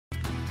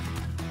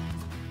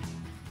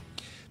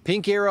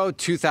Pink Arrow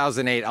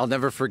 2008, I'll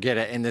never forget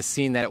it in the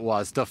scene that it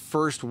was, the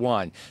first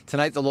one.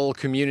 Tonight, the Lowell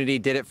community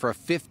did it for a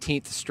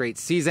 15th straight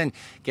season,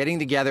 getting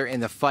together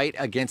in the fight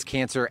against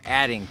cancer,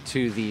 adding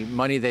to the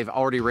money they've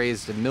already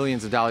raised, the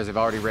millions of dollars they've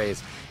already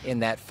raised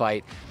in that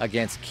fight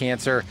against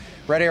cancer.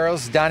 Red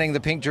Arrows donning the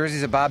pink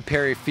jerseys at Bob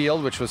Perry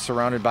Field, which was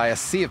surrounded by a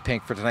sea of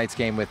pink for tonight's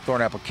game with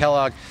Thornapple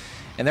Kellogg.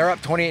 And they're up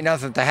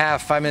 28-0 at the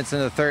half, 5 minutes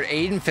into the third.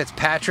 Aiden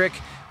Fitzpatrick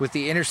with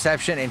the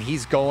interception, and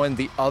he's going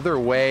the other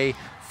way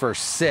for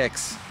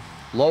 6.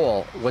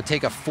 Lowell would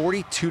take a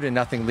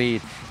 42-0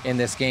 lead in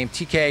this game.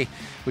 TK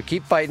would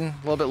keep fighting.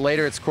 A little bit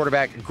later, it's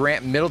quarterback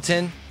Grant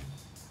Middleton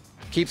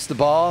keeps the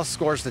ball,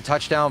 scores the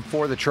touchdown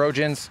for the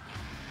Trojans.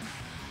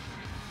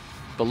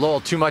 But Lowell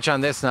too much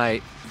on this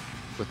night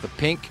with the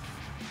pink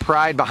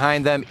pride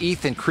behind them.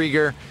 Ethan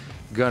Krieger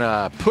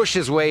gonna push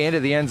his way into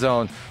the end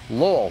zone.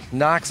 Lowell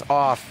knocks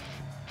off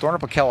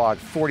Thornapple Kellogg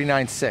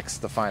 49-6,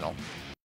 the final.